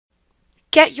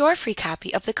Get your free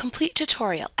copy of the complete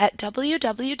tutorial at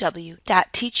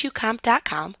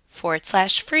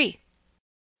www.teachucomp.com/free.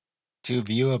 To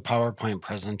view a PowerPoint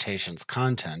presentation's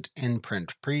content in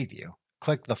Print Preview,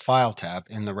 click the File tab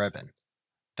in the ribbon.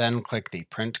 Then click the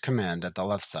Print command at the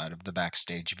left side of the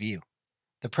Backstage view.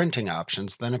 The printing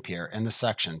options then appear in the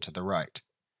section to the right.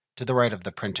 To the right of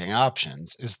the printing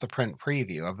options is the print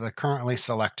preview of the currently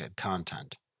selected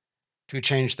content. To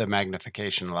change the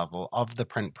magnification level of the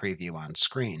print preview on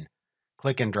screen,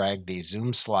 click and drag the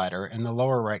zoom slider in the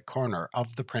lower right corner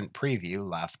of the print preview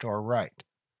left or right.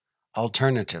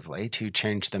 Alternatively, to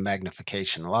change the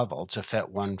magnification level to fit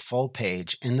one full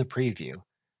page in the preview,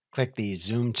 click the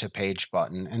Zoom to Page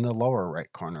button in the lower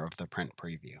right corner of the print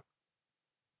preview.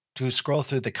 To scroll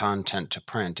through the content to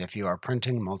print if you are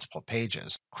printing multiple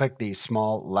pages, click the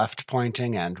small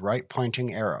left-pointing and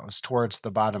right-pointing arrows towards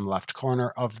the bottom left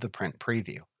corner of the print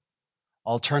preview.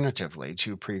 Alternatively,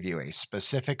 to preview a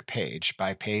specific page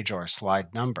by page or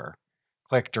slide number,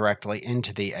 click directly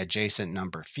into the adjacent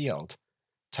number field,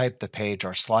 type the page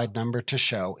or slide number to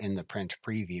show in the print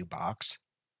preview box,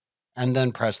 and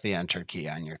then press the Enter key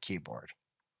on your keyboard.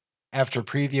 After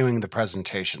previewing the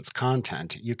presentation's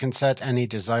content, you can set any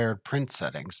desired print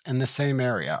settings in the same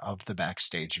area of the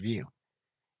Backstage view.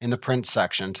 In the Print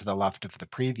section to the left of the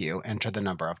preview, enter the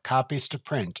number of copies to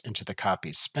print into the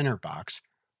Copies spinner box,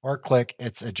 or click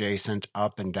its adjacent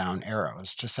up and down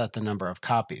arrows to set the number of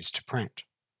copies to print.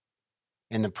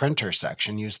 In the Printer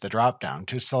section, use the drop-down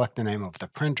to select the name of the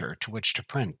printer to which to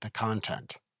print the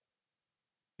content.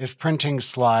 If printing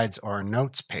slides or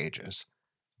notes pages,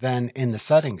 then in the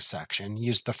Settings section,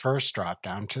 use the first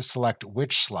drop-down to select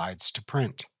which slides to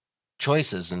print.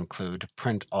 Choices include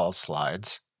Print All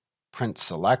Slides, Print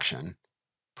Selection,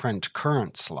 Print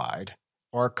Current Slide,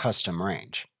 or Custom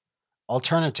Range.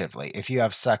 Alternatively, if you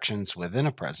have sections within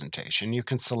a presentation, you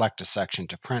can select a section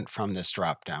to print from this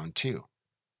drop-down too.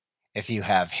 If you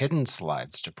have hidden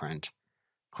slides to print,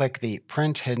 click the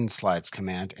Print Hidden Slides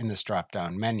command in this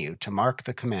drop-down menu to mark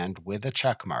the command with a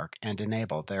check mark and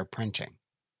enable their printing.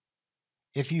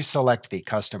 If you select the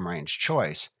Custom Range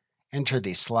choice, enter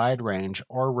the slide range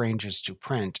or ranges to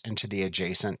print into the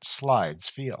adjacent Slides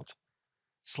field.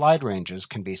 Slide ranges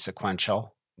can be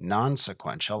sequential,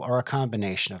 non-sequential, or a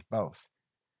combination of both.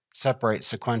 Separate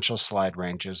sequential slide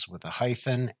ranges with a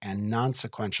hyphen and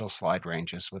non-sequential slide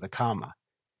ranges with a comma.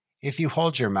 If you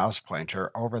hold your mouse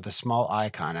pointer over the small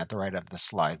icon at the right of the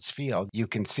Slides field, you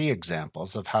can see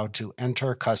examples of how to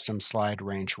enter custom slide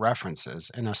range references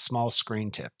in a small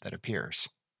screen tip that appears.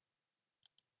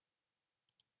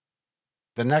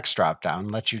 The next drop-down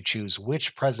lets you choose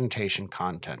which presentation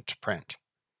content to print.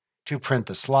 To print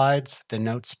the slides, the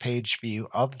Notes page view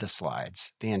of the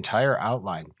slides, the entire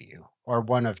outline view, or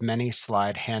one of many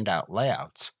slide handout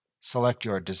layouts, select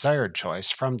your desired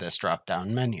choice from this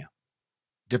drop-down menu.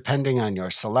 Depending on your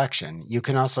selection, you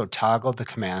can also toggle the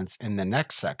commands in the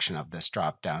next section of this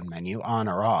drop-down menu on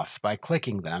or off by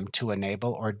clicking them to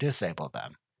enable or disable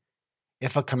them.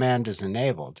 If a command is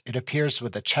enabled, it appears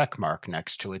with a check mark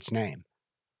next to its name.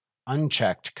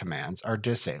 Unchecked commands are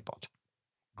disabled.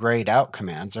 Grayed out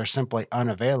commands are simply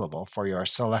unavailable for your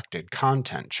selected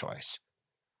content choice.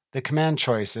 The command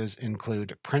choices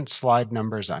include print slide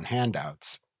numbers on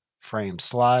handouts, frame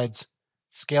slides,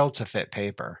 scale to fit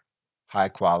paper, high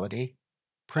quality,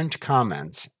 print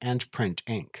comments, and print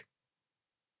ink.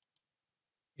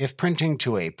 If printing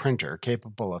to a printer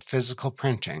capable of physical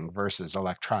printing versus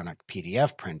electronic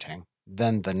PDF printing,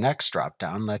 then the next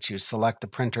drop-down lets you select the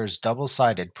printer's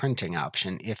double-sided printing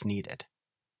option if needed.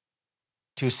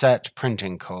 To set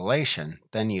printing collation,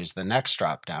 then use the next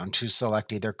drop-down to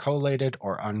select either collated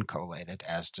or uncollated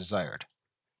as desired.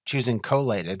 Choosing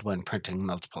collated when printing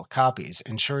multiple copies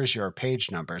ensures your page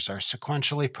numbers are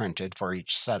sequentially printed for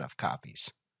each set of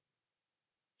copies.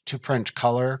 To print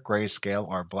color, grayscale,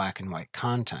 or black and white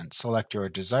content, select your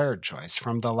desired choice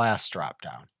from the last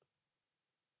drop-down.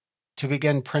 To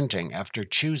begin printing after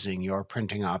choosing your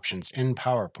printing options in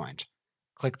PowerPoint,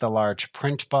 click the large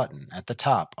Print button at the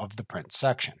top of the Print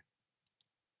section.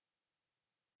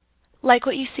 Like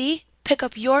what you see? Pick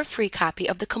up your free copy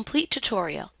of the complete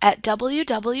tutorial at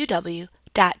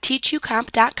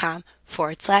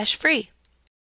www.teachucomp.com/free.